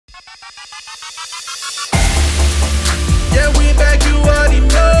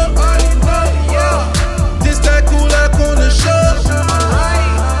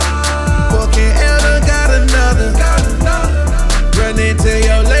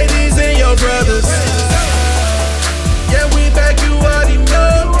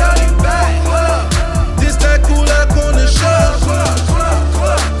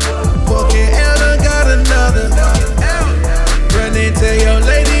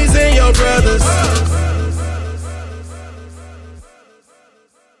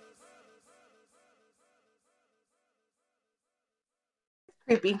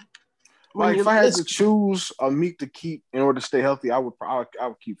creepy. Like if I had to choose a meat to keep in order to stay healthy, I would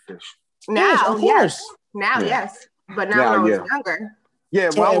keep fish. Now, yes. Now, yes. But now when I was younger. Yeah,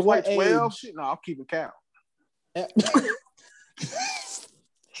 when I was like 12, shit, no, I'll keep a cow.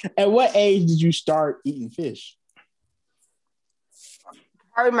 At what age did you start eating fish?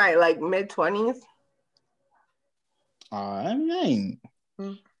 Probably my like mid-20s. I mean,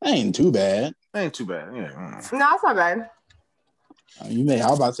 ain't too bad. Ain't too bad. Yeah. No, it's not bad. I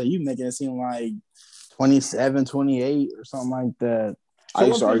was about to say, you making it seem like 27, 28 or something like that. So I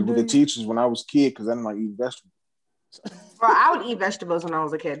used to argue with the teachers when I was a kid because I didn't like eating vegetables. Bro, I would eat vegetables when I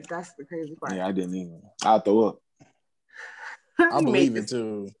was a kid. That's the crazy part. Yeah, I didn't even. I'll throw up. I believe it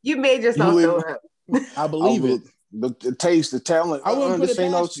too. You made yourself throw up. I believe it. The taste, the talent. I wouldn't put it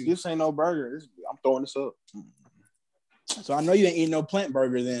past you. This ain't no burger. I'm throwing this up. So I know you ain't eating no plant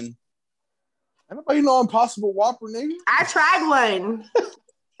burger then. Anybody know Impossible Whopper, nigga? I tried one.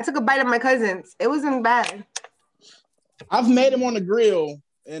 I took a bite of my cousin's. It wasn't bad. I've made them on the grill,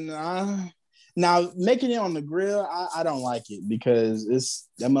 and now making it on the grill, I don't like it because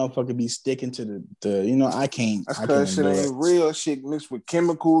that motherfucker be sticking to the I can't. That's because shit ain't real. Shit mixed with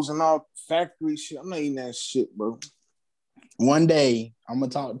chemicals and all factory shit. I'm not eating that shit, bro. One day I'm gonna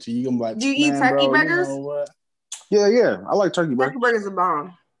talk to you. I'm like, do you eat turkey burgers? You know what? Yeah. I like turkey burgers. Turkey burgers are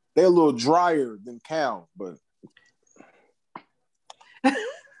bomb. They're a little drier than cow, but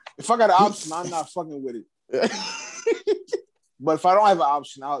if I got an option, I'm not fucking with it. But if I don't have an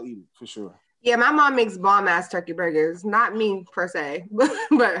option, I'll eat it for sure. Yeah, my mom makes bomb ass turkey burgers. Not me per se,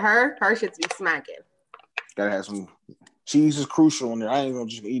 but her shit's be smacking. Gotta have some cheese is crucial in there. I ain't gonna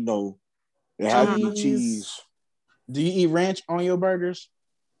just eat no. It has to be cheese. Do you eat ranch on your burgers?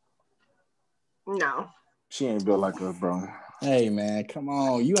 No. She ain't built like us, bro. Hey man, come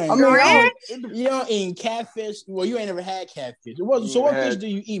on. You ain't. You don't eat catfish. Well, you ain't never had catfish. What fish do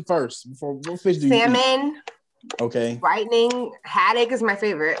you eat first? What fish do you eat? Salmon. Okay. Whitening. Haddock is my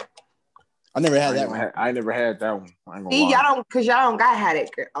favorite. I never had that one. I never had that one. See, y'all don't got haddock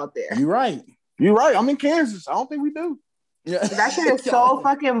out there. You're right. I'm in Kansas. I don't think we do. Yeah. That shit is so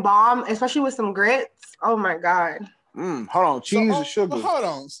fucking bomb, especially with some grits. Oh my god. Hold on, cheese or sugar? Hold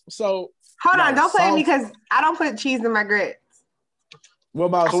on. Hold on, don't play me because I don't put cheese in my grits. What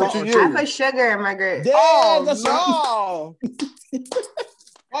about salt? I put sugar in my grits. Oh no!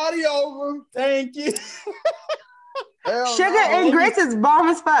 Party over. Thank you. Sugar and grits is bomb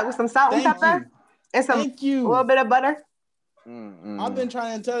as fuck with some salt and pepper and some a little bit of butter. I've been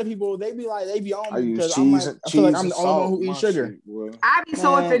trying to tell people they be on me because I feel like I'm the only one who eats sugar. I be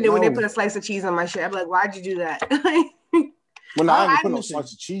so offended when they put a slice of cheese on my shit. I be like, why'd you do that? Well, no, I ain't put no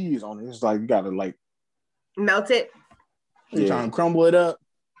slice of cheese on it. It's like you gotta melt it. You trying to crumble it up.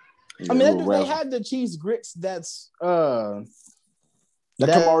 Yeah, I mean, they have the cheese grits that come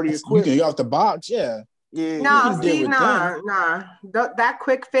already equipped. You can get off the box, yeah. Yeah. Nah. That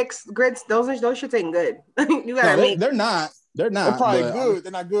quick fix grits, those shits ain't good. You gotta they're not. They're probably good.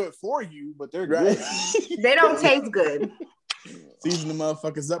 They're not good for you, but they're good. They don't taste good. Season the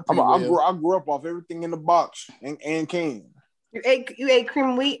motherfuckers up. I grew up off everything in the box and can. You ate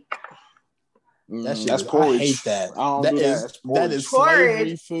cream wheat. That's porridge. I hate that. That is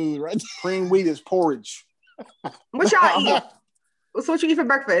slavery food, right? Cream wheat is porridge. What y'all eat? So what you eat for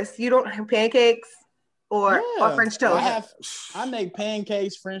breakfast? You don't have pancakes or French toast? I make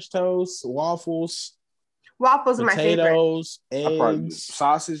pancakes, French toast, waffles. Waffles are my favorite. Potatoes, eggs,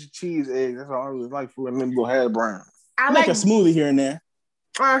 sausage, cheese, eggs. That's all I really like for. And then go ahead, brown. I make a smoothie here and there.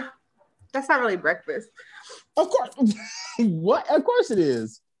 That's not really breakfast. Of course. What? Of course it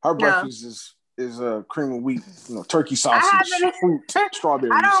is. Her breakfast is cream of wheat, turkey sausage, fruit,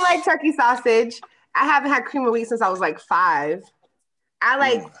 strawberries. I don't like turkey sausage. I haven't had cream of wheat since I was like 5. I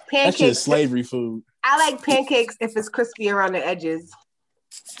like pancakes. That's just slavery food. I like pancakes if it's crispy around the edges.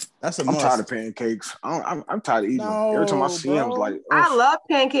 That's a I'm tired of pancakes. I'm tired of eating them. Every time I see them, like I love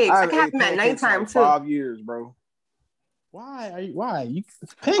pancakes. I can have them at nighttime too. 5 years, bro. Why?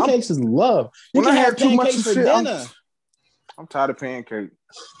 Pancakes is love. You can have too much pancakes for shit, dinner. I'm tired of pancakes.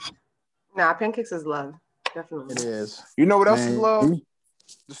 Nah, pancakes is love. Definitely. It is. You know what else is love?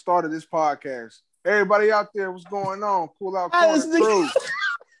 The start of this podcast. Everybody out there, what's going on? Pull out Corner Crew.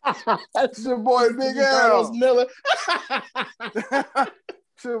 That's your boy Big L. Miller.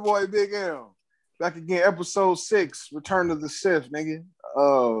 It's your boy Big L. Back again, episode 6, Return of the Sith, nigga.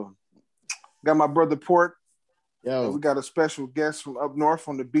 Got my brother Port. Yo. We got a special guest from up north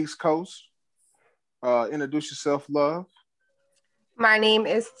on the Beast Coast. Introduce yourself, love. My name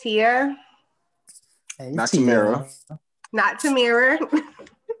is Tia. Hey, Not Tamara. Not Tamara.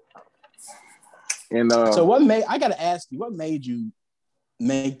 And so I gotta ask you, what made you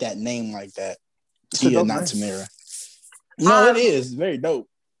make that name like that. Tia, not Tamara. No, it is very dope.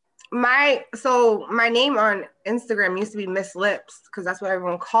 My name on Instagram used to be Miss Lips because that's what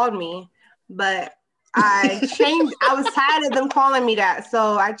everyone called me, but I changed. I was tired of them calling me that,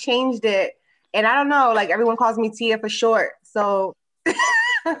 so I changed it. And I don't know, like everyone calls me Tia for short. So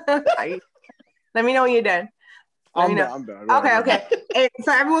let me know when you're done. I'm done. Okay. And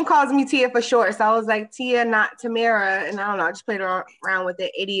so everyone calls me Tia for short. So I was like Tia, not Tamara. And I don't know, I just played around with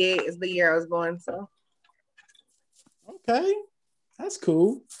it. 88 is the year I was born. So okay, that's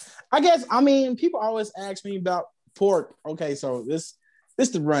cool. I guess people always ask me about pork. Okay, so this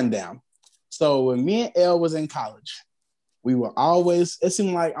the rundown. So when me and Elle was in college, we were always, it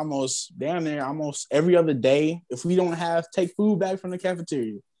seemed like almost every other day, if we don't take food back from the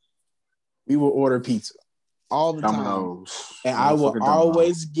cafeteria, we will order pizza all the time. And I will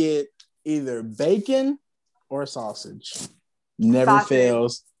always get either bacon or sausage. Never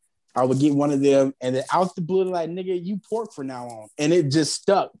fails. I would get one of them, and then out the blue, like, nigga, you pork from now on. And it just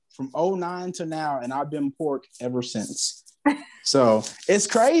stuck from 2009 to now, and I've been pork ever since. So it's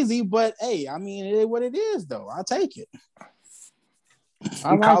crazy, but hey, it is what it is, though. I'll take it.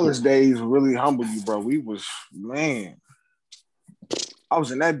 College days really humbled you, bro. I was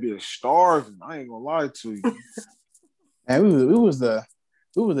in that bitch starving. I ain't gonna lie to you. And it was the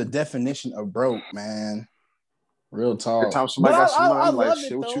definition of broke, man. Real talk. Every time somebody got some money, I'm like,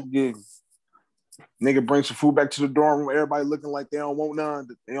 shit, what you getting? Nigga bring some food back to the dorm room. Everybody looking like they don't want none.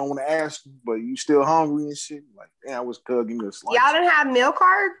 They don't want to ask you, but you still hungry and shit. Like, damn, I was give me a slice. Y'all didn't have meal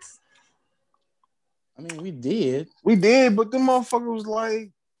cards? We did. We did, but the motherfucker was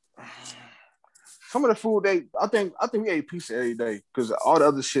like, some of the food I think we ate pizza every day because all the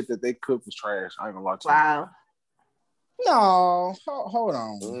other shit that they cooked was trash. I ain't gonna lie to you. Wow. No, hold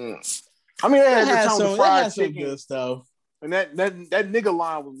on. They had some fried chicken good stuff. And that nigga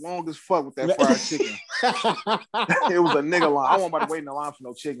line was long as fuck with that fried chicken. It was a nigga line. I wasn't about to wait in the line for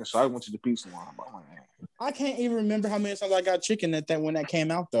no chicken, so I went to the pizza line. I can't even remember how many times I got chicken when that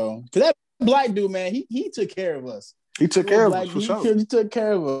came out, though. Because that black dude, man, he took care of us. He took care of us, for sure. He took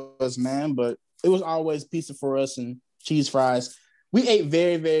care of us, man. But it was always pizza for us and cheese fries. We ate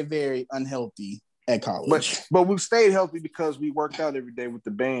very, very, very unhealthy at college. But we stayed healthy because we worked out every day with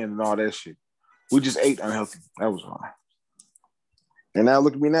the band and all that shit. We just ate unhealthy. That was why. And now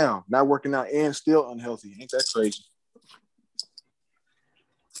look at me now. Not working out and still unhealthy. Ain't that crazy?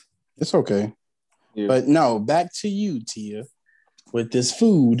 It's okay. Yeah. But no, back to you, Tia, with this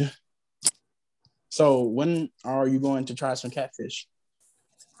food. So when are you going to try some catfish?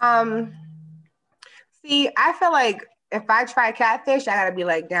 See, I feel like if I try catfish, I gotta be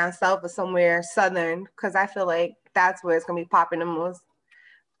like down south or somewhere southern because I feel like that's where it's gonna be popping the most.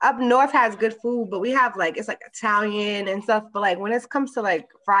 Up north has good food, but we have it's like Italian and stuff. But like when it comes to like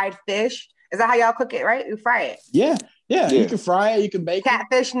fried fish, is that how y'all cook it, right? You fry it. Yeah. You can fry it, you can bake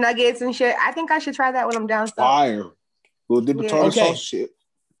catfish nuggets and shit. I think I should try that when I'm down south. Fire. We'll dip tartar sauce shit.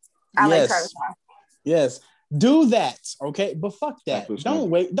 I like tartar sauce. Yes. Do that. Okay. But fuck that. Don't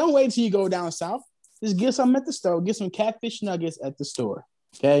wait till you go down south. Just get some at the store. Get some catfish nuggets at the store.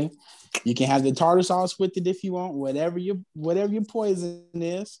 Okay. You can have the tartar sauce with it if you want, whatever your poison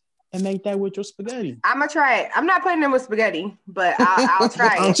is, and make that with your spaghetti. I'm gonna try it. I'm not putting it with spaghetti, but I'll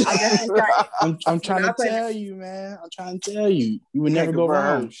try it. I'll definitely try it. I'm trying to tell you, man. I'm trying to tell you. You would never go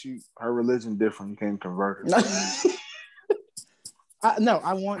wrong. Her religion different. You can't convert her.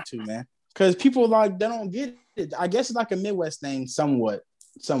 I want to, man. Because people they don't get it. I guess it's like a Midwest thing, somewhat.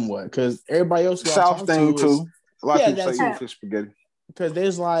 Because everybody else South thing too. A lot of people say fish spaghetti. Because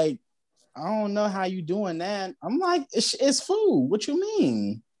there's I don't know how you doing that. I'm like, it's food. What you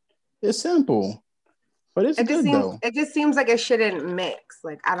mean? It's simple, but it's good though. It just seems like it shouldn't mix.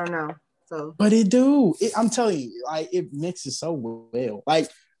 Like I don't know. So, but it do. I'm telling you, it mixes so well. Like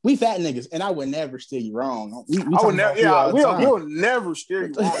we fat niggas, and I would never steer you wrong. We'll never steer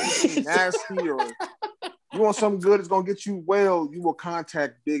you wrong. You nasty or you want something good, it's gonna get you well. You will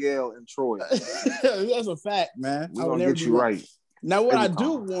contact Big L and Troy. That's a fact, man. We're gonna get you right. Now, what I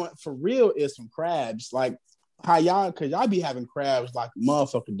do want for real is some crabs. Like how y'all be having crabs like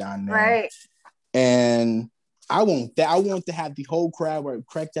motherfucker down there. Right. And I want that. I want to have the whole crab where I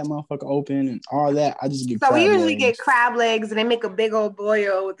crack that motherfucker open and all that. I just get so we usually get crab legs and they make a big old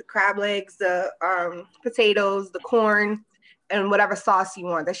boil with the crab legs, the potatoes, the corn, and whatever sauce you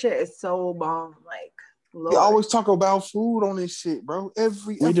want. That shit is so bomb. Like Lord. We always talk about food on this shit, bro.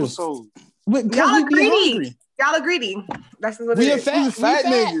 Every episode. Y'all are greedy. Y'all are greedy. That's what it is. We fat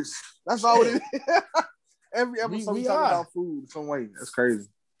niggas. That's all it is. Every episode we talk about food in some way. That's crazy.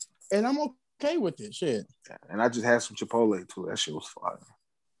 And I'm okay with it. Shit. And I just had some Chipotle too. That shit was fire.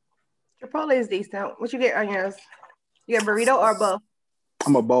 Chipotle is decent. What you get on yours? You get burrito or both?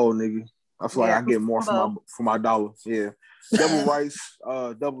 I'm a bowl nigga. I feel like I get more for my dollar. Yeah. Double rice,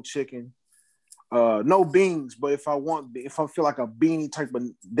 double chicken. No beans, but if I feel like a beanie type of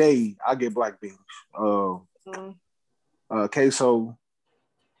day, I get black beans. Queso,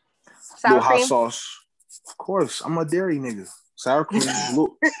 little hot sauce. Of course, I'm a dairy nigga. Sour cream,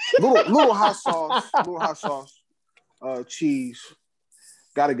 little hot sauce, cheese.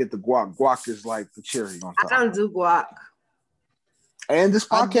 Gotta get the guac. Guac is like the cherry on top. I don't do guac. And this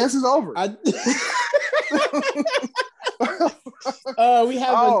podcast is over. We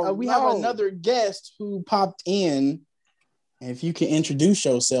have another guest who popped in. If you can introduce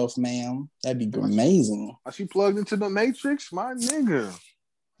yourself, ma'am, that'd be amazing. Are she plugged into the Matrix? My nigga.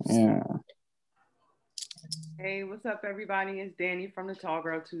 Yeah. Hey, what's up, everybody? It's Danny from the Tall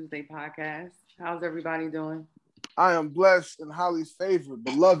Girl Tuesday podcast. How's everybody doing? I am blessed and highly favored,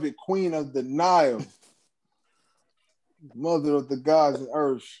 beloved queen of the Nile, mother of the gods and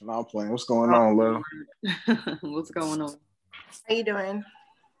earth. No, I'm playing. What's going on, love? What's going on? How you doing?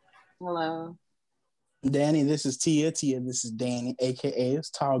 Hello. Danny, this is Tia. Tia, this is Danny, a.k.a.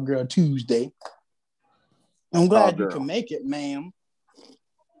 It's Tall Girl Tuesday. I'm glad you can make it, ma'am.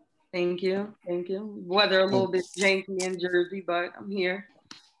 Thank you. Weather a little bit janky in Jersey, but I'm here.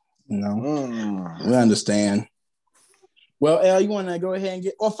 No, we understand. Well, Elle, you want to go ahead and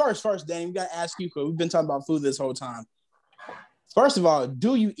get... Well, first, Danny, we got to ask you, because we've been talking about food this whole time. First of all,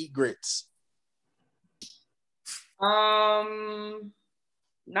 do you eat grits? Not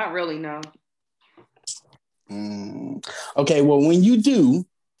really, no. Okay, well, when you do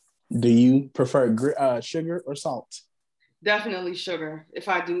you prefer sugar or salt? Definitely sugar, if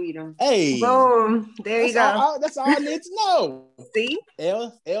I do eat them. Hey. Boom. There you go. That's all I need to know. See?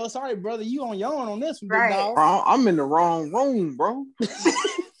 L, sorry, brother. You on your own on this one, right. Big dog. Bro, I'm in the wrong room, bro.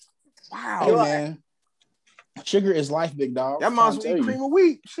 Wow. Hey, man. Sugar is life, big dog. That might as well eat cream of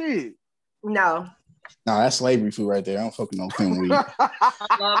wheat. Shit. No, that's slavery food right there. I don't fucking know cream of wheat.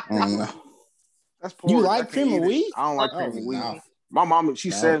 That's you like cream of wheat? I don't like cream of wheat. No. My mama,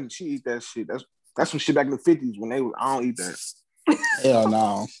 she said she eat that shit. That's some shit back in the 50s when I don't eat that. Hell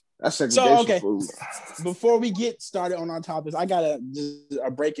no. That's segregation food. Before we get started on our topics, I got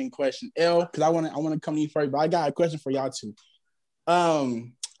a breaking question. L, because I want to come to you first, but I got a question for y'all too.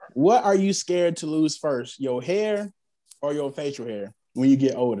 What are you scared to lose first? Your hair or your facial hair when you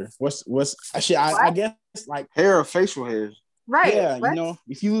get older? What's I guess like hair or facial hair. Right. Yeah, what?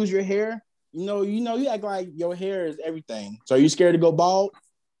 If you lose your hair, you act like your hair is everything. So are you scared to go bald?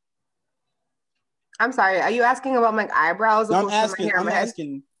 I'm sorry. Are you asking about my eyebrows? No,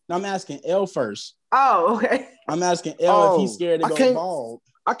 I'm asking L first. Oh, okay. I'm asking L if he's scared to go bald.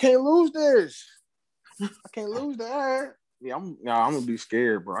 I can't lose this. I can't lose that. Yeah, I'm gonna be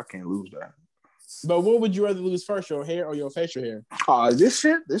scared, bro. I can't lose that. But what would you rather lose first, your hair or your facial hair? This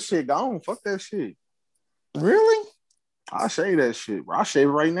shit gone. Fuck that shit. Really? I'll shave that shit, bro. I'll shave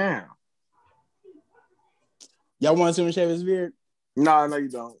it right now. Y'all want to see him shave his beard? No, you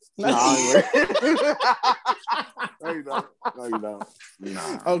don't. No, you don't.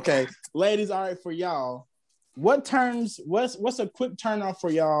 Nah. Okay, ladies, all right, for y'all. What's a quick turn off for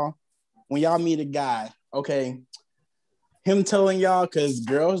y'all when y'all meet a guy? Okay, him telling y'all, because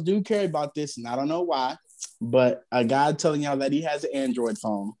girls do care about this, and I don't know why, but a guy telling y'all that he has an Android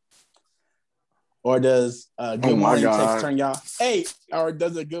phone. Or does a good morning text turn y'all? Hey, or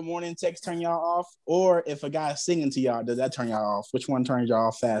does a good morning text turn y'all off? Or if a guy's singing to y'all, does that turn y'all off? Which one turns y'all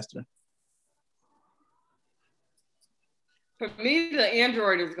off faster? For me, the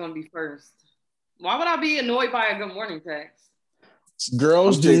Android is going to be first. Why would I be annoyed by a good morning text?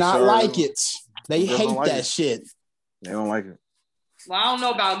 Girls do not like it. They hate that shit. They don't like it. Well, I don't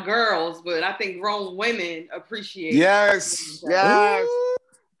know about girls, but I think grown women appreciate it. Yes.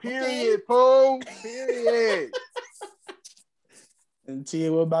 Period, Pooh. Period. And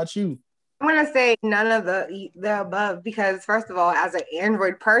Tia, what about you? I'm gonna say none of the above because first of all, as an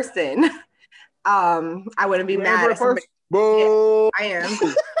Android person, I wouldn't be mad at somebody. Yeah, I am.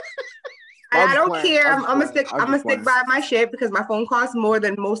 I don't care. I'm gonna stick by my shit because my phone costs more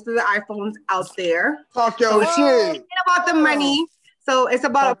than most of the iPhones out there. Talk your shit. It's about the money, so it's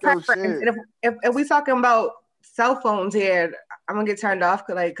about a preference. And if we're talking about cell phones here, I'm gonna get turned off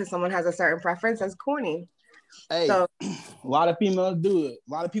because someone has a certain preference. That's corny. Hey, so, a lot of females do it.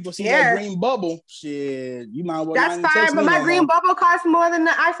 A lot of people see that green bubble. Shit, you might well. That's fine, but my green bubble costs more than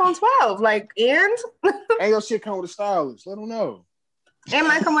the iPhone 12. And your shit come with a stylus. Let them know. And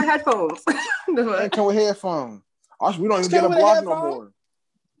mine come with headphones. And come with headphones. Also, we don't even get a block no more.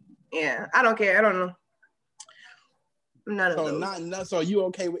 Yeah, I don't care. I don't know. None of those. So you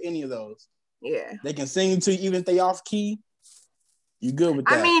okay with any of those? Yeah. They can sing to you even if they off key. You good with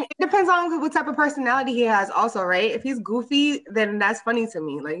that? I mean, it depends on what type of personality he has also, right? If he's goofy, then that's funny to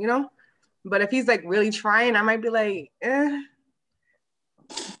me, like, you know? But if he's like really trying, I might be like, I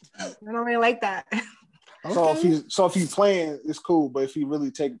don't really like that. Okay. So if he's playing, it's cool. But if he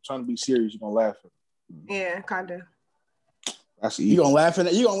really trying to be serious, you're gonna laugh at him. Yeah, kinda. That's easy. You gonna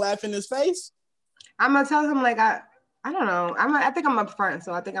laugh in his face? I'm gonna tell him like I don't know. I think I'm upfront,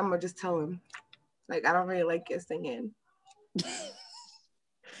 so I think I'm gonna just tell him like I don't really like your singing.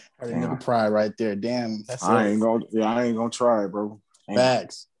 Nigga pride right there. Damn, I ain't gonna try, bro.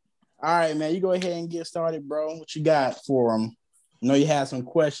 Facts. All right, man. You go ahead and get started, bro. What you got for him? I know you had some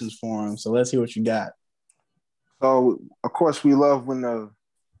questions for him, so let's hear what you got. So, of course, we love when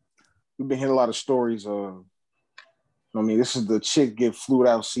we've been hearing a lot of stories of. I mean, this is the chick get flued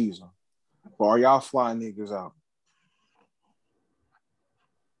out season. But are y'all flying niggas out?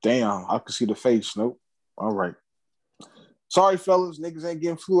 Damn, I can see the face. Nope. All right. Sorry, fellas, niggas ain't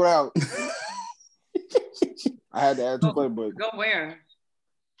getting flued out. I had to add to play, but go where?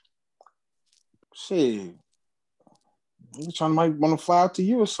 Shit, you might want to fly out to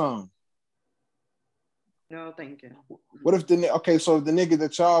you or something. No, thank you. What if so if the nigga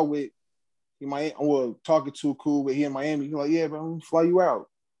that y'all with, he might talking to cool, but he in Miami, he like, yeah, bro, I'm gonna fly you out.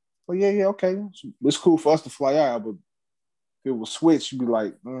 Well, yeah, okay, it's cool for us to fly out, but if it was switch, you'd be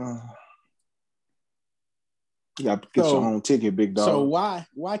like, you got to get your own ticket, big dog. So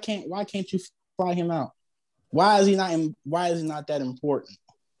why can't you fly him out? Why is he not that important?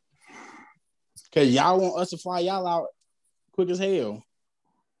 Because y'all want us to fly y'all out quick as hell.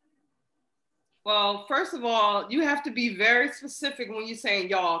 Well, first of all, you have to be very specific when you're saying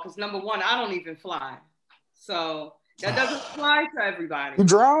y'all, because number one, I don't even fly. So that doesn't apply to everybody. You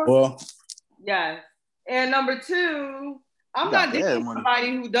drive? Well, yes. And number two, I'm not dating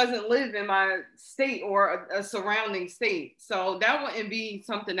somebody who doesn't live in my state or a surrounding state. So that wouldn't be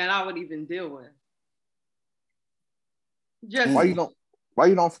something that I would even deal with. Just why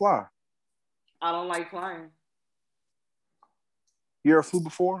you don't fly? I don't like flying. You ever flew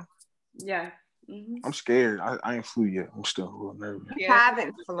before? Yeah. Mm-hmm. I'm scared. I ain't flew yet. I'm still a little nervous. You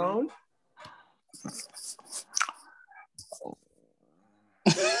haven't flown?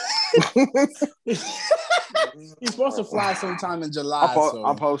 He's supposed to fly sometime in July.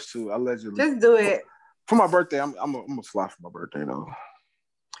 I'm supposed to, allegedly. Just do it. For my birthday, I'm gonna fly for my birthday though.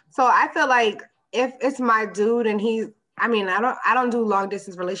 So I feel like if it's my dude and I don't do long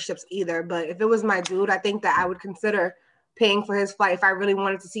distance relationships either, but if it was my dude, I think that I would consider paying for his flight if I really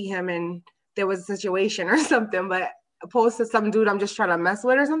wanted to see him and there was a situation or something. But opposed to some dude I'm just trying to mess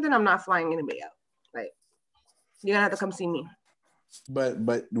with or something, I'm not flying anybody out. Like, you're gonna have to come see me. But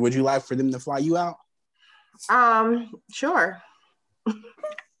would you like for them to fly you out? Sure.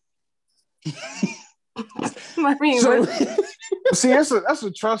 I mean, see, that's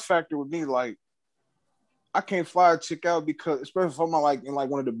a trust factor with me. Like, I can't fly a chick out because, especially if I'm like in like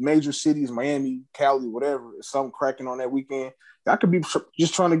one of the major cities, Miami, Cali, whatever, if something cracking on that weekend, I could be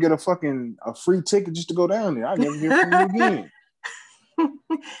just trying to get a free ticket just to go down there. I never hear from you again.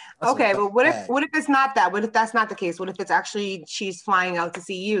 Okay, but what if it's not that? What if that's not the case? What if it's actually she's flying out to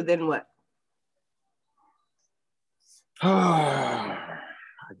see you? Then what? I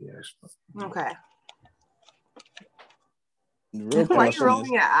guess. Okay. Why are you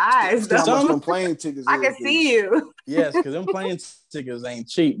rolling your eyes? How much them plane tickets? I can see you. Yes, because them plane tickets ain't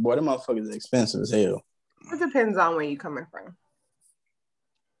cheap, boy. Them motherfuckers are expensive as hell. It depends on where you're coming from.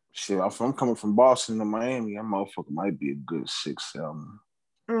 Shit, if I'm coming from Boston to Miami, that motherfucker might be a good 6-7.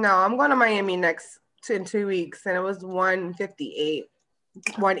 No, I'm going to Miami in 2 weeks, and it was $158,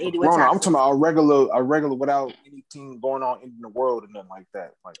 $180. I'm talking about a regular without anything going on in the world and nothing like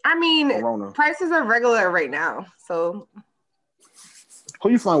that. Like, I mean, Corona. Prices are regular right now, so. Who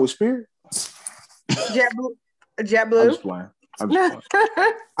you flying with, Spirit? JetBlue. I'm just playing.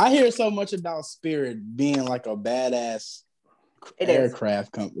 I hear so much about Spirit being like a badass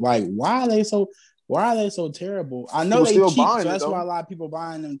aircraft company. Like, why are they so terrible? I know they're cheap, so that's why a lot of people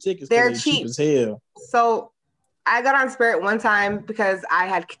buying them tickets. They're cheap as hell. So I got on Spirit one time because I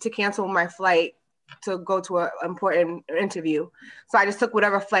had to cancel my flight to go to an important interview. So I just took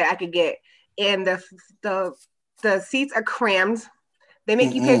whatever flight I could get, and the seats are crammed. They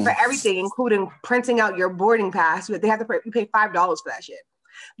make you pay for everything, including printing out your boarding pass. They have to pay $5 for that shit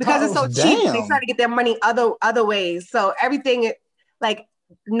because it's so cheap. They try to get their money other ways. So everything, like,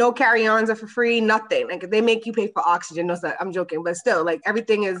 no carry-ons are for free, nothing. Like, they make you pay for oxygen. No, I'm joking, but still, like,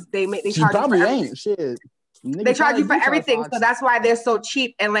 everything is they charge. Probably ain't shit. They charge you for everything, so that's why they're so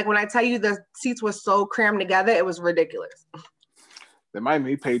cheap. And like when I tell you the seats were so crammed together, it was ridiculous. They might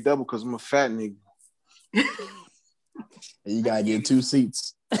make me pay double because I'm a fat nigga. You gotta get 2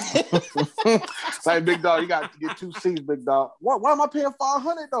 seats. Like, big dog, you got to get 2 seats, big dog. Why am I paying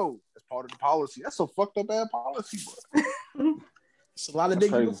 $500 though? That's part of the policy. That's a fucked up ass policy, bro. It's a lot of big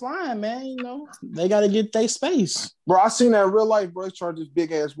people flying, man. You know, they got to get their space. Bro, I seen that in real life, bro. They charged this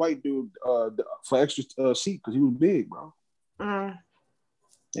big ass white dude for extra seat because he was big, bro.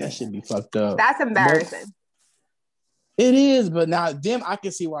 That should be fucked up. That's embarrassing. But it is, but now them, I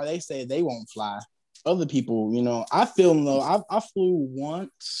can see why they say they won't fly. Other people, you know, I feel them though. I flew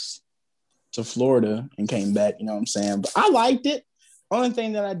once to Florida and came back. You know what I'm saying? But I liked it. Only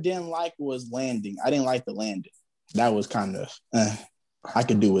thing that I didn't like was landing. I didn't like the landing. That was kind of I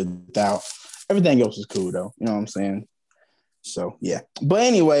could do without. Everything else is cool though. You know what I'm saying? So yeah. But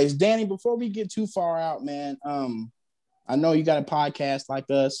anyways, Danny, before we get too far out, man, I know you got a podcast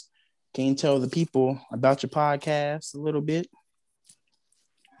like us. Can you tell the people about your podcast a little bit?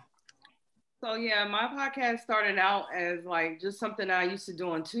 So yeah, my podcast started out as like just something I used to do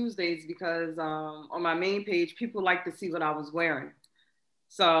on Tuesdays because on my main page, people like to see what I was wearing.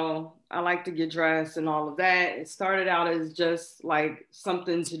 So I like to get dressed and all of that. It started out as just like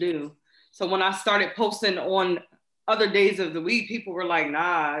something to do. So when I started posting on other days of the week, people were like,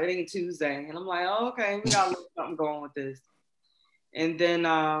 nah, it ain't Tuesday. And I'm like, oh, okay, we got a little something going with this. And then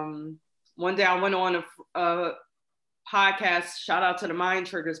one day I went on a podcast, shout out to the Mind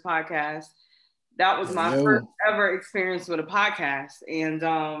Triggers podcast. That was my first ever experience with a podcast. And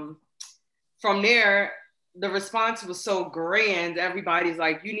from there, the response was so grand. Everybody's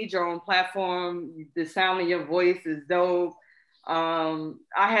like, you need your own platform. The sound of your voice is dope. I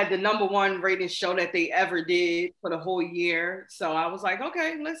had the #1 rated show that they ever did for the whole year. So I was like,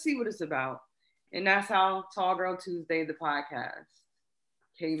 okay, let's see what it's about. And that's how Tall Girl Tuesday, the podcast,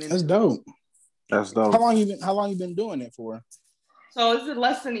 came in. That's dope. That's dope. How long you been doing it for? So this is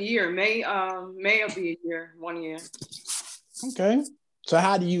less than a year. May will be a year, 1 year. Okay. So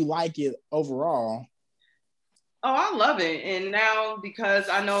how do you like it overall? Oh, I love it. And now because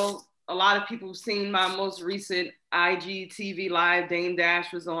I know a lot of people have seen my most recent IGTV live, Dame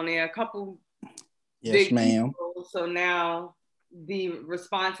Dash was on there, a couple big ma'am. People. So now the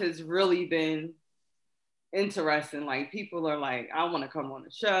response has really been interesting. Like people are like, I want to come on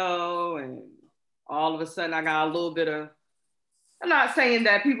the show. And all of a sudden I got a little bit of, I'm not saying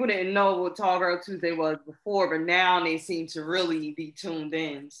that people didn't know what Tall Girl Tuesday was before, but now they seem to really be tuned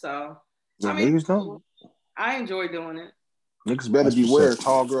in. So I mean, niggas don't. I enjoy doing it. Niggas better beware.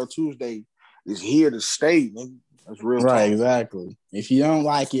 Tall Girl Tuesday is here to stay, nigga. That's real. Right, talk. Exactly. If you don't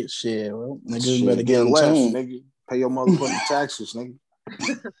like it, shit, well, niggas shit, better get less, tuned. nigga. Pay your motherfucking taxes, nigga.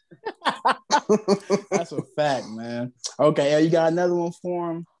 That's a fact, man. Okay, you got another one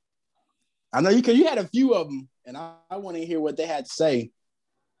for him? I know you had a few of them, and I want to hear what they had to say.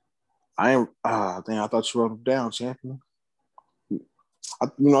 I thought you wrote them down, champion. I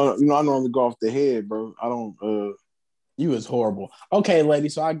normally go off the head, bro. I don't. You was horrible. Okay, lady.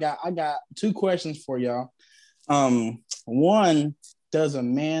 So I got 2 questions for y'all. One, does a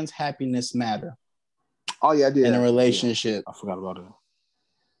man's happiness matter? Oh yeah, I did. In a relationship. I forgot about it.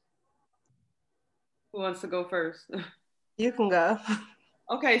 Who wants to go first? You can go.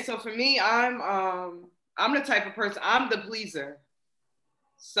 Okay, so for me, I'm the type of person, I'm the pleaser.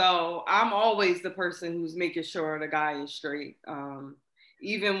 So I'm always the person who's making sure the guy is straight.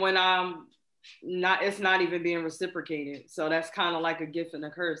 Even when I'm not, it's not even being reciprocated. So that's kind of like a gift and a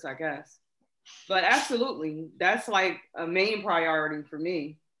curse, I guess. But absolutely, that's like a main priority for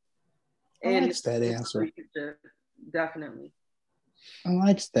me. I like that answer. Definitely. I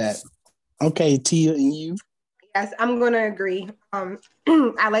like that. Okay, Tia, and you? Yes, I'm going to agree.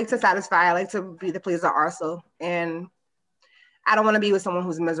 I like to satisfy. I like to be the pleaser also. And I don't want to be with someone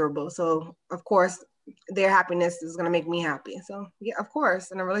who's miserable. So, of course, their happiness is going to make me happy. So, yeah, of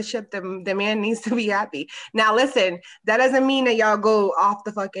course. In a relationship, the man needs to be happy. Now, listen, that doesn't mean that y'all go off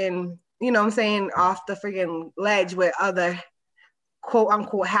the fucking, you know what I'm saying, off the freaking ledge with other quote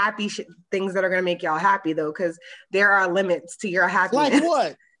unquote happy things that are going to make y'all happy, though, because there are limits to your happiness. Like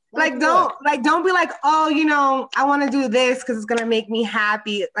what? Don't be like, oh, you know, I want to do this because it's going to make me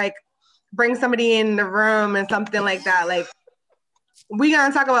happy. Like, bring somebody in the room and something like that. Like, we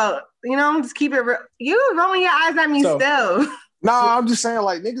gonna talk about, you know, just keep it real. You rolling your eyes at me still. No, I'm just saying,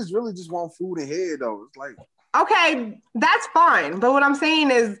 like, niggas really just want food and head, though. It's like, okay, that's fine. But what I'm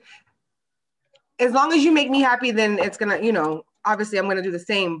saying is, as long as you make me happy, then it's gonna, you know, obviously I'm gonna do the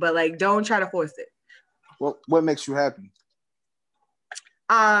same. But like, don't try to force it. What makes you happy?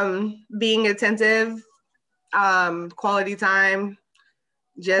 Being attentive, Quality time.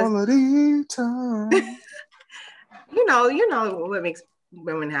 Just quality time. you know what makes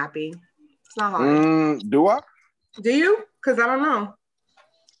women happy. It's not hard. Do I? Do you? Because I don't know.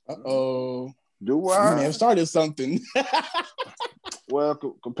 Uh-oh. Do I? You may have started something. Well,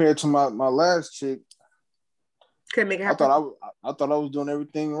 compared to my last chick, Couldn't make it happen. I thought I was doing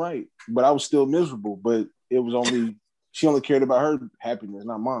everything right, but I was still miserable. But it was only she only cared about her happiness,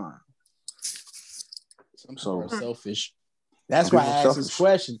 not mine. Some people are selfish. That's why I asked this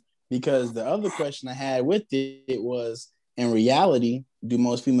question, because the other question I had with it was, in reality, do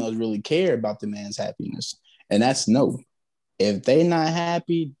most females really care about the man's happiness? And that's no. If they not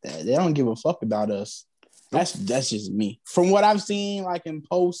happy, they don't give a fuck about us. That's just me. From what I've seen, like in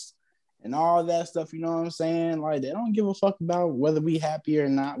posts and all that stuff, you know what I'm saying? Like, they don't give a fuck about whether we happy or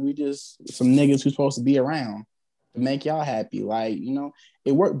not. We just some niggas who's supposed to be around to make y'all happy. Like, you know,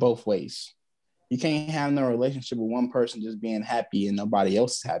 it worked both ways. You can't have no relationship with one person just being happy and nobody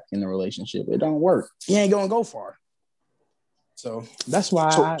else is happy in the relationship. It don't work. You ain't gonna go far. So that's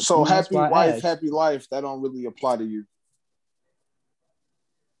why. So happy wife, happy life. That don't really apply to you.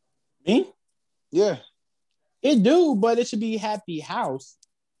 Me? Yeah. It do, but it should be happy house,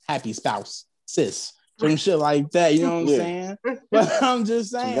 happy spouse, sis. Some shit like that, you know what I'm saying? But I'm just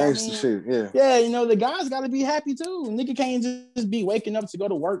saying, some gangster shit, yeah, you know, the guys got to be happy too. Nigga can't just be waking up to go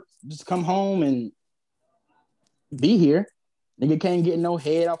to work, just come home and be here. Nigga can't get no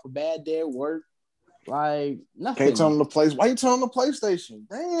head off a bad day at work, like nothing. Can't turn on the place. Why you turn on the PlayStation?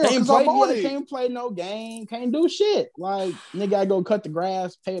 Damn, can't play no game, can't do shit. Like nigga, I go cut the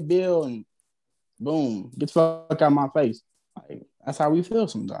grass, pay a bill, and boom, get the fuck out of my face. Like that's how we feel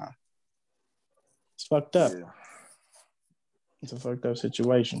sometimes. It's fucked up. Yeah. It's a fucked up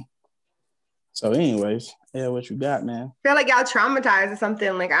situation. So, anyways, yeah, what you got, man? I feel like y'all traumatized or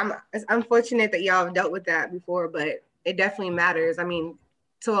something. Like it's unfortunate that y'all have dealt with that before, but it definitely matters. I mean,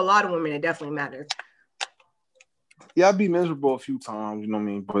 to a lot of women, it definitely matters. Yeah, I'd be miserable a few times, you know what I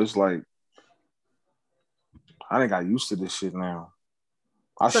mean? But it's like, I think I got used to this shit now.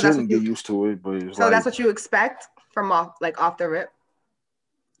 I shouldn't get used to it, but it's so that's what you expect from off the rip?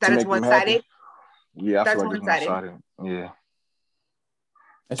 That it's one-sided? Yeah, I feel like it's one-sided. Yeah.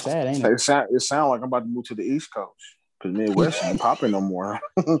 That's sad, ain't it? It sounds like I'm about to move to the East Coast because Midwest ain't popping no more.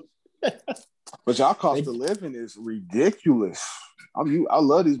 But y'all cost of living is ridiculous. I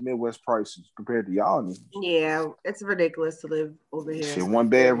love these Midwest prices compared to y'all niggas. Yeah, it's ridiculous to live over here. Shit, one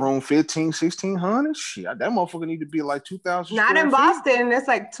bedroom, 1,500-1,600. Shit, that motherfucker need to be like 2,000. Not in Boston. It's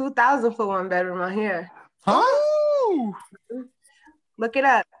like 2,000 for one bedroom out here. Huh? Ooh. Look it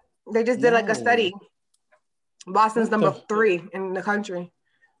up. They just did like a study. Boston's number 3 in the country.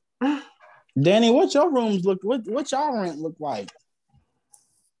 Danny, what your rooms look? What y'all rent look like?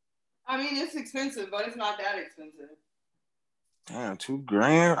 I mean, it's expensive, but it's not that expensive. Damn,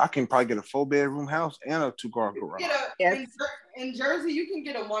 $2,000. I can probably get a 4-bedroom house and a 2-car garage. In Jersey, you can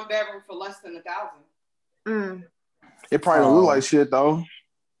get a 1-bedroom for less than $1,000. It probably don't look like shit though.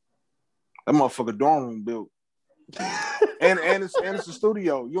 That motherfucker dorm room built, and it's a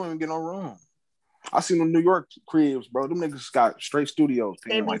studio. You don't even get no room. I seen them New York cribs, bro. Them niggas got straight studios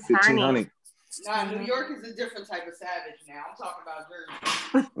paying like $1,500. Nah, New York is a different type of savage now. I'm talking about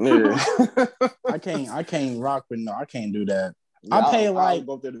Jersey. Yeah. I can't rock with I can't do that. Yeah, I'll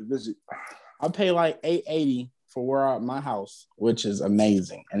go up there to visit. I pay like $880 for where my house, which is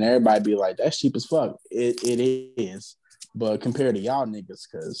amazing. And everybody be like, that's cheap as fuck. It is. But compared to y'all niggas,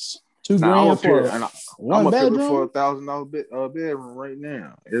 because $2,000 for one bedroom for $1,000 bedroom right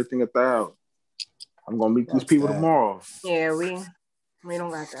now. Everything $1,000. I'm gonna meet these people tomorrow. Yeah, we don't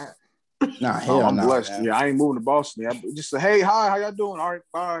got that. Nah, hell I'm no. blessed. Man. Yeah, I ain't moving to Boston. I just say, hey, hi, how y'all doing? All right,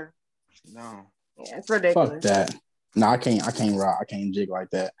 bye. No. Yeah, it's ridiculous. Fuck that. No, I can't rock. I can't jig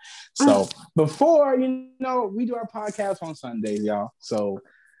like that. So before, we do our podcast on Sundays, y'all. So,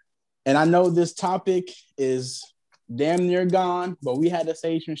 and I know this topic is damn near gone, but we had to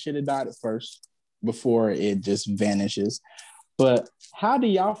say some shit about it first before it just vanishes. But how do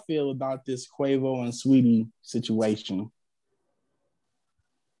y'all feel about this Quavo and Sweetie situation?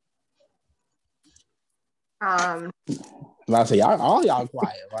 I say all y'all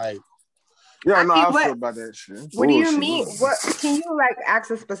quiet, like. Yeah, I feel about that shit. What do you mean? What can you ask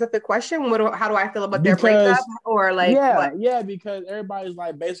a specific question? How do I feel about their breakup, or what? Yeah, because everybody's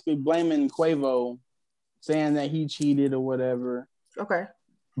basically blaming Quavo, saying that he cheated or whatever. Okay.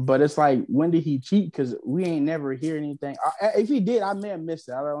 But it's when did he cheat? Because we ain't never hear anything. If he did, I may have missed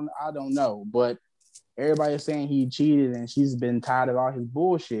it. I don't know. But everybody's saying he cheated, and she's been tired of all his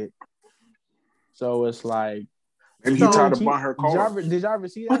bullshit. So it's and he tried to buy her car. Did y'all ever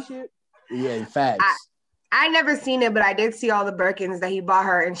see that shit? Yeah, facts. I never seen it, but I did see all the Birkins that he bought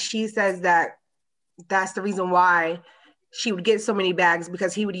her, and she says that that's the reason why she would get so many bags,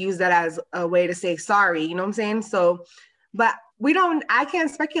 because he would use that as a way to say sorry. You know what I'm saying? So, but I can't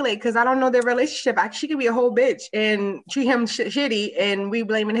speculate because I don't know their relationship. She could be a whole bitch and treat him shitty and we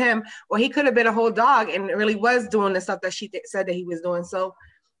blaming him. Or he could have been a whole dog and really was doing the stuff that she said that he was doing. So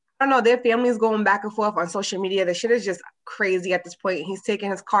I don't know. Their family's going back and forth on social media. The shit is just crazy at this point. He's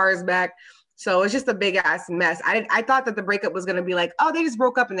taking his cars back. So it's just a big ass mess. I thought that the breakup was going to be like, oh, they just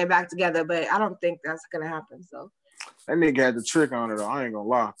broke up and they're back together. But I don't think that's going to happen. So that nigga had the trick on her though. I ain't gonna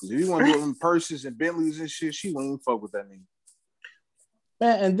lie. Because if you want to do them purses and Bentleys and shit, she wouldn't even fuck with that nigga.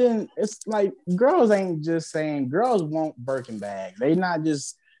 Man, and then it's like girls ain't just saying, girls want Birkin bags. They not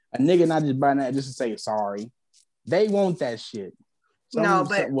just a nigga not just buying that just to say sorry. They want that shit.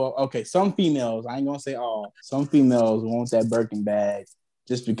 Some females, I ain't gonna say all, some females want that Birkin bag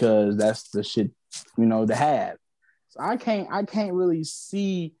just because that's the shit, to have. So I can't really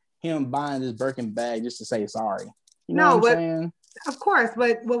see him buying this Birkin bag just to say sorry. You know what I'm saying? Of course,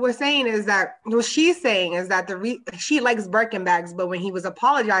 but what we're saying is that what she's saying is that she likes Birkin bags, but when he was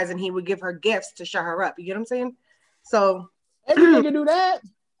apologizing, he would give her gifts to shut her up. You get what I'm saying? So every nigga do that.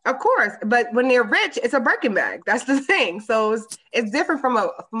 Of course, but when they're rich, it's a Birkin bag. That's the thing. So it's different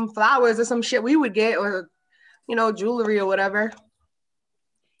from flowers or some shit we would get, or jewelry or whatever.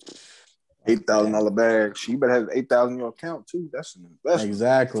 $8,000 bag. She better have $8,000 in your account too. That's an investment.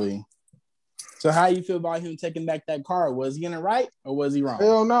 Exactly. So how you feel about him taking back that car? Was he in it right or was he wrong?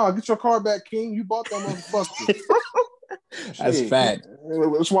 Hell no. Get your car back, King. You bought that motherfucker. That's fact.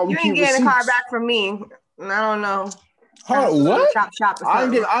 That's why we you ain't getting the car back from me. I don't know. What? Chop I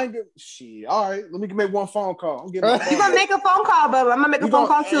ain't get shit. All right, let me make one phone call. I'm getting my phone. You gonna make a phone call, but I'm gonna make a phone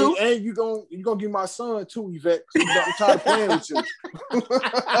call too. And you gonna give my son too, Yvette. I'm tired of playing with you.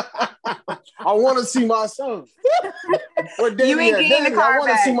 I want to see my son. You ain't getting the car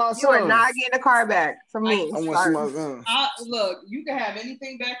back. You are not getting the car back from me. I want to see my son. Look, you can have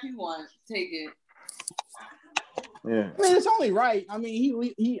anything back you want. Take it. Yeah, I mean it's only right. I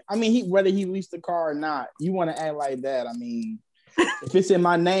mean he whether he leased the car or not, you want to act like that. I mean, if it's in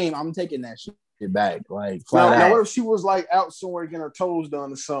my name, I'm taking that shit back. Like now, what if she was like out somewhere getting her toes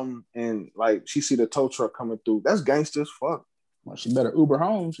done or something, and like she see the tow truck coming through? That's gangster as fuck. Well, she better Uber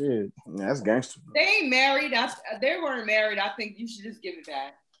home, shit. Yeah, that's gangster. They ain't married. They weren't married. I think you should just give it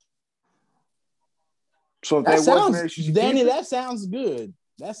back. So if they was married, Danny, that sounds good.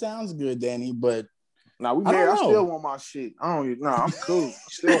 That sounds good, Danny. But now we married. I still want my shit. I'm cool. I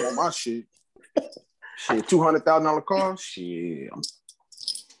still want my shit. Shit, $200,000 car. Shit.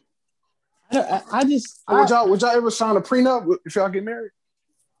 Would y'all ever sign a prenup if y'all get married?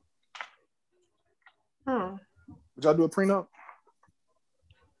 Would y'all do a prenup?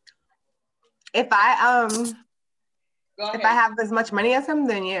 If I have as much money as him,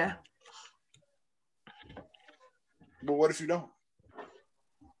 then yeah. But what if you don't?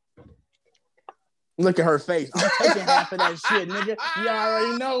 Look at her face. I'm taking half of that shit, nigga. You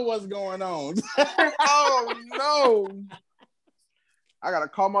already know what's going on. Oh no! I gotta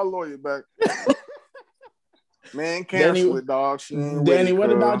call my lawyer back. Man, cancel it, dog. Danny,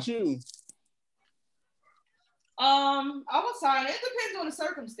 what about you? I would sign. It depends on the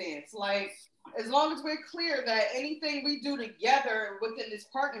circumstance. Like, as long as we're clear that anything we do together within this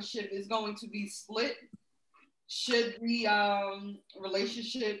partnership is going to be split, should the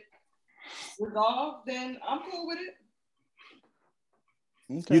relationship resolve, then I'm cool with it.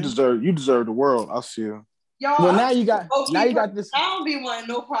 Okay. You deserve the world. I see you. Y'all, well, now you got this. I don't be wanting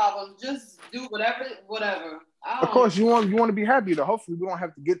no problem. Just do whatever. Of course, you want to be happy. Though. Hopefully, we don't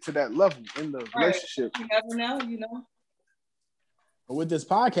have to get to that level in the relationship. You never know, But with this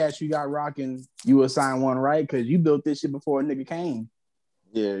podcast, you got rocking. You assign one, right? Because you built this shit before a nigga came.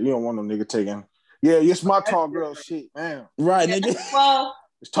 Yeah, you don't want no nigga taking. Yeah, it's my tall girl shit, man. Right, nigga. Well,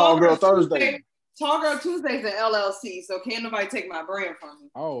 it's Tall Girl Thursday. Tall Girl Tuesday's an LLC, so can't nobody take my brand from me.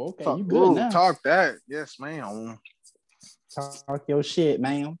 Oh, okay. You good now. Talk that. Yes, ma'am. Talk your shit,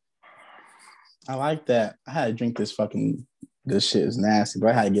 ma'am. I like that. I had to drink this shit is nasty, but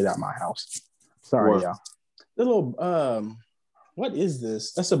I had to get out of my house. Sorry, y'all. The little, what is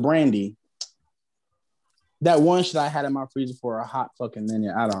this? That's a brandy. That one shit I had in my freezer for a hot fucking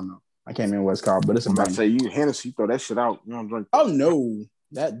minute. I don't know. I can't remember what it's called, but it's a brandy. I say you Hennessy, throw that shit out. You don't drink that. Oh, no.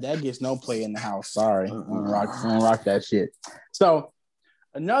 That gets no play in the house. Sorry. I'm gonna rock that shit. So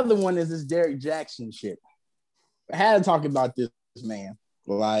another one is this Derek Jackson shit. I had to talk about this man.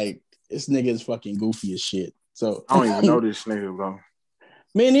 Like, this nigga is fucking goofy as shit. So I don't even know this nigga, bro.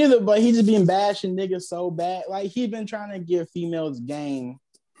 Me neither, but he just been bashing niggas so bad. Like, he been trying to give females game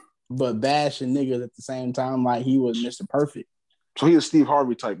but bashing niggas at the same time like he was Mr. Perfect. So he a Steve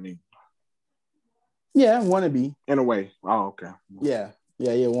Harvey type nigga. Yeah, wannabe. In a way. Oh, okay. Yeah,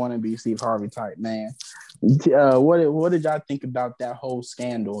 wannabe Steve Harvey type, man. What did y'all think about that whole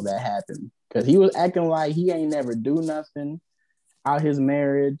scandal that happened? Because he was acting like he ain't never do nothing out his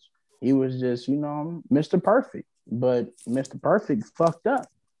marriage. He was just, Mr. Perfect. But Mr. Perfect fucked up.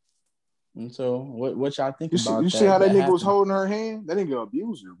 And so what y'all think about that? You see how that nigga was holding her hand? That nigga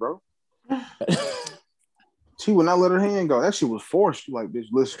abused her, bro. She would not let her hand go. That shit was forced. You like, bitch,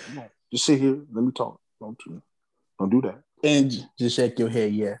 listen, come on. Just sit here. Let me talk. Don't do that. And just shake your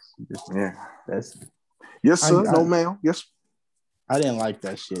head, yes. That's yes, sir. No, ma'am. Yes. I didn't like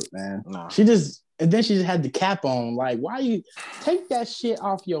that shit, man. Nah. And then she just had the cap on. Like, why you take that shit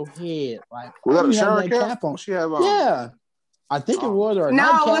off your head? Like, was that a shower cap on? She had yeah, I think it was. Or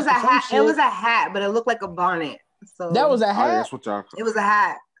no, it was a hat. It was a hat, but it looked like a bonnet. So that was a hat. Oh, yeah, that's what y'all. It was a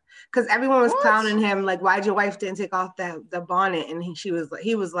hat. Because everyone was clowning him, like, why'd your wife didn't take off the bonnet? And he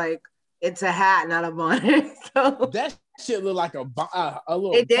was like, it's a hat, not a bonnet. So that shit looked like a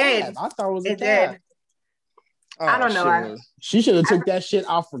little. It did. Cap. I thought it was a cap. Did. Oh, I don't know. She should have took that shit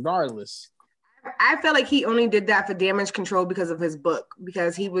off regardless. I feel like he only did that for damage control because of his book.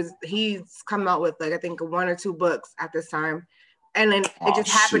 Because he's come out with like I think 1 or 2 books at this time, and then it just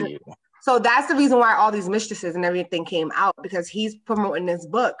happened. Shit. So that's the reason why all these mistresses and everything came out because he's promoting this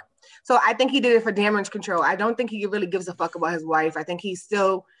book. So I think he did it for damage control. I don't think he really gives a fuck about his wife. I think he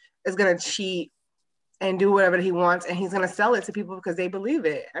still is gonna cheat and do whatever he wants, and he's gonna sell it to people because they believe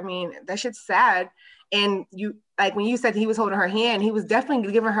it. I mean, that shit's sad. And you like when you said he was holding her hand, he was definitely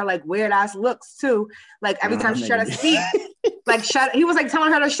giving her like weird ass looks too. Like every time she tried to speak, like he was like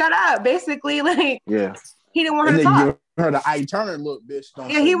telling her to shut up, basically. Like yeah, he didn't want her to talk. Give her the Ike Turner look, bitch.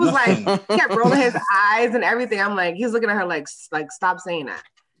 Yeah, he was like he kept rolling his eyes and everything. I'm like, he's looking at her like stop saying that.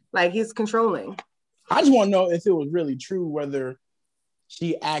 Like he's controlling. I just want to know if it was really true whether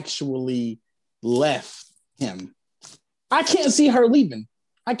she actually left him. I can't see her leaving.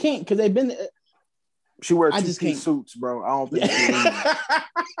 I can't because they've been. She wears 2-piece suits, bro. I don't think.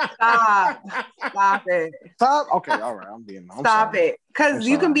 Stop it. Stop. Okay, all right. Stop it. Because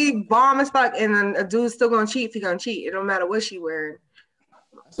you can be bomb as fuck, and then a dude's still gonna cheat. If he gonna cheat, it don't matter what she wearing.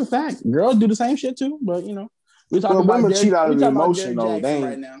 That's a fact. Girls do the same shit too, but we talking about women cheat out of the emotion though. They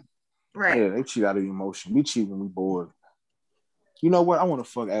right now. Right. Yeah, they cheat out of the emotion. We cheat when we bored. You know what? I want to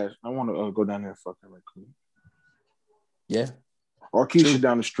fuck Ash. I want to go down there and fuck her right quick. Yeah. Or Keisha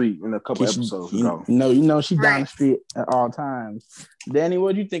down the street in a couple episodes ago. She down the street at all times. Danny,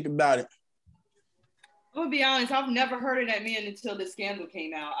 what do you think about it? I'm gonna be honest, I've never heard of that man until the scandal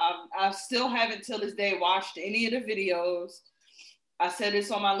came out. I still haven't till this day watched any of the videos. I said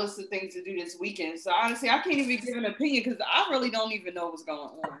it's on my list of things to do this weekend. So honestly, I can't even give an opinion because I really don't even know what's going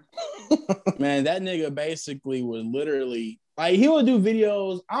on. Man, that nigga basically was literally like he would do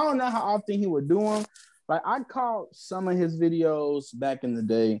videos. I don't know how often he would do them. Like I caught some of his videos back in the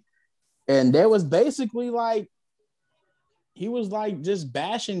day, and there was basically like he was like just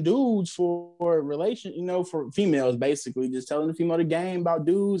bashing dudes for for females, basically just telling the female the game about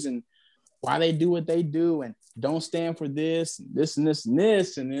dudes and why they do what they do and don't stand for this and this and this and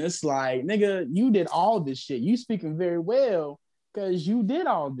this. And it's like, nigga, you did all this shit. You speaking very well because you did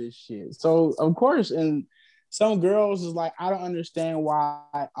all this shit. So of course, and some girls is like, I don't understand why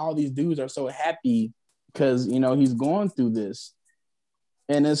all these dudes are so happy because, he's going through this.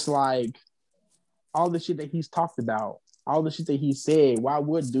 And it's like all the shit that he's talked about, all the shit that he said, why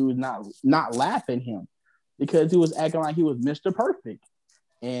would dudes not laugh at him? Because he was acting like he was Mr. Perfect.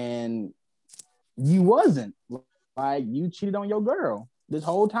 And you wasn't. Like, you cheated on your girl this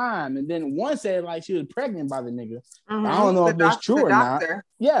whole time. And then one said, like, she was pregnant by the nigga. Mm-hmm. I don't know if that's true or not.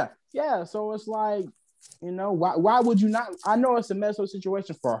 Yeah. So it's like, why would you not? I know it's a messed up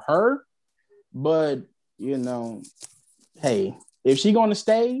situation for her, but, hey, if she going to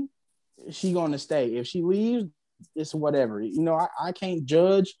stay, she going to stay. If she leaves, it's whatever. I can't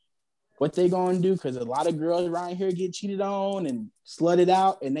judge what they going to do because a lot of girls around here get cheated on and slutted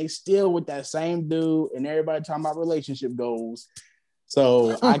out, and they still with that same dude, and everybody talking about relationship goals.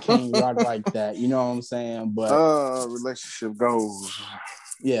 So I can't rock like that. You know what I'm saying? But relationship goals.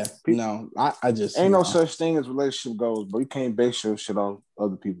 Yeah, I just ain't no such thing as relationship goals, but you can't base your shit on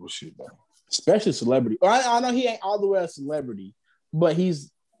other people's shit, though. Especially celebrity. I know he ain't all the way a celebrity, but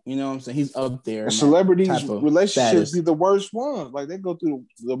he's, what I'm saying, he's up there. Celebrities' relationships be the worst ones. Like they go through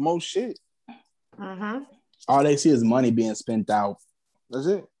the most shit. Mm-hmm. All they see is money being spent out. That's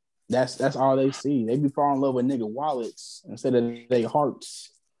it. That's all they see. They be falling in love with nigga wallets instead of their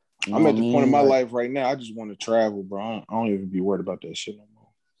hearts. I'm at the point in my life right now. I just want to travel, bro. I don't even be worried about that shit no more.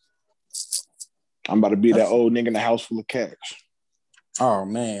 I'm about to be that old nigga in the house full of cash. Oh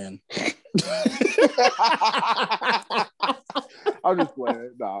man. I'm just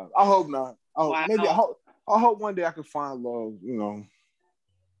playing. Nah, I hope not. Wow. Maybe I hope one day I can find love.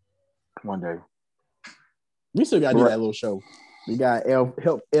 One day. We still gotta do that little show. We got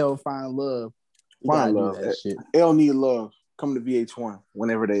help L find love. Find love. That shit. L need love. Come to VH1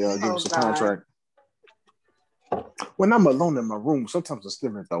 whenever they give us a contract. When I'm alone in my room, sometimes I'm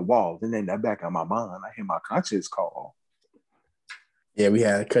staring at the wall. Then in the back of my mind, I hear my conscience call. Yeah, we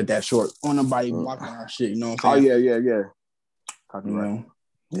had to cut that short. On nobody blocking our shit. You know what I'm saying? Oh yeah. Copyright.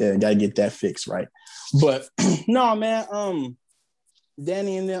 Yeah, gotta get that fixed right. But no, man.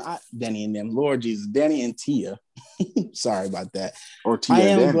 Danny and them. Lord Jesus, Danny and Tia. Sorry about that. Or Tia. I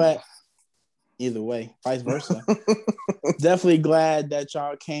am glad. Either way, vice versa. Definitely glad that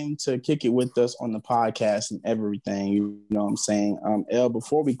y'all came to kick it with us on the podcast and everything. You know what I'm saying? L,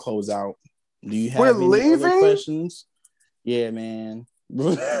 before we close out, do you have any other questions? Yeah, man.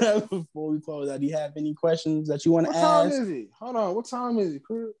 Before we close out, do you have any questions that you want to ask? What time is it? Hold on. What time is it,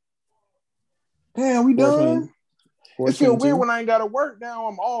 Chris? Damn, we done? It feel weird when I ain't got to work now.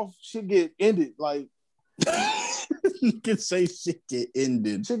 I'm off. Shit get ended. Like, you can say shit get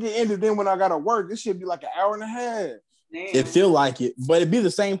ended. Shit get ended. Then when I got to work, this should be like an hour and a half. Damn. It feel like it, but it'd be the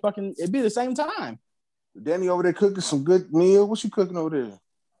same time. Danny over there cooking some good meal. What you cooking over there?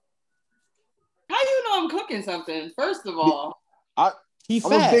 How you know I'm cooking something? First of all, I'm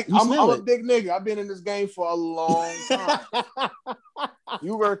a big nigga. I've been in this game for a long time.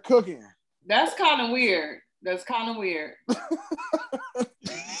 You were cooking. That's kind of weird.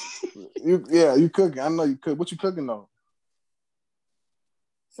 You cooking. I know you cook. What you cooking though?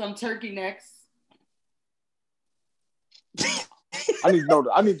 Some turkey necks. I need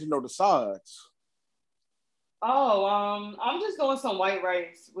to know the sides. Oh, I'm just doing some white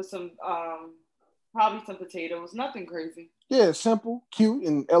rice with some probably some potatoes. Nothing crazy. Yeah, simple, cute,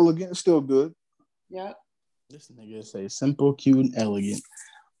 and elegant. Still good. Yep. This nigga say simple, cute, and elegant.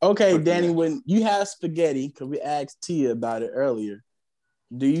 Okay, Danny, when you have spaghetti, because we asked Tia about it earlier,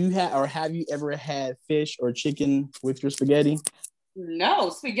 do you have you ever had fish or chicken with your spaghetti? No,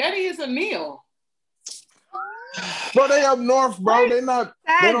 spaghetti is a meal. Bro, they up north, bro. They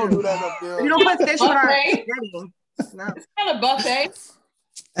don't do that up there. You don't put fish with our spaghetti. No. It's not a buffet.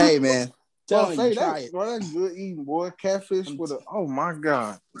 Hey, man. Try it. Bro, that's good eating, boy. Catfish oh my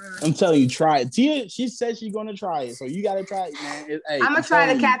God. I'm telling you, try it. Tia, she said she's gonna try it, so you gotta try it, man. I'm gonna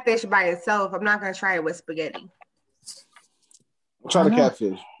try the catfish by itself. I'm not gonna try it with spaghetti. Try the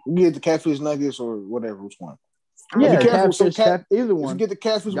catfish. You get the catfish nuggets or whatever, which one? Yeah, be careful. Either one. If you get the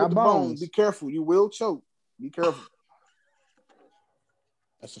catfish with the bones, be careful. You will choke. Be careful.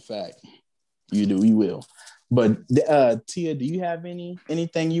 That's a fact. You will. But Tia, do you have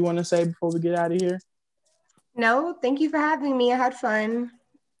anything you want to say before we get out of here? No, thank you for having me. I had fun.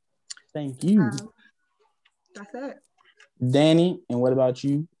 Thank you. That's it. Danny, and what about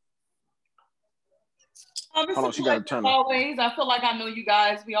you? Hold on, she got to turn. Always, I feel like I know you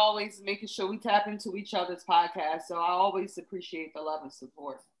guys. We always making sure we tap into each other's podcast. So I always appreciate the love and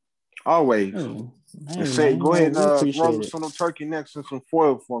support. Always. Go ahead and roll some turkey necks and some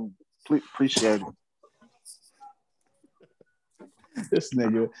foil for me. Please, appreciate it. This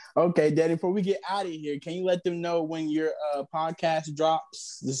nigga. Okay, Daddy, before we get out of here, can you let them know when your podcast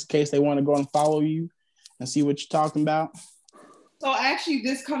drops, just in case they want to go and follow you and see what you're talking about? So actually,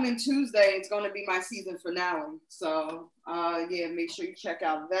 this coming Tuesday, it's going to be my season finale. So make sure you check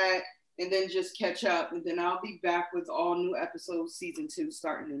out that and then just catch up. And then I'll be back with all new episodes, season 2,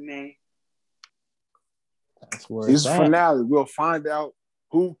 starting in May. That's where season finale. We'll find out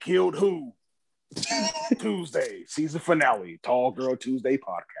who killed who. Tuesday, season finale, Tall Girl Tuesday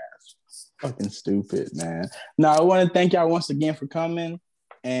podcast. Fucking stupid, man. No, I want to thank y'all once again for coming,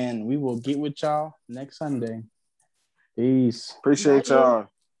 and we will get with y'all next Sunday. Peace. Appreciate y'all.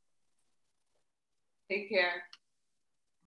 Take care.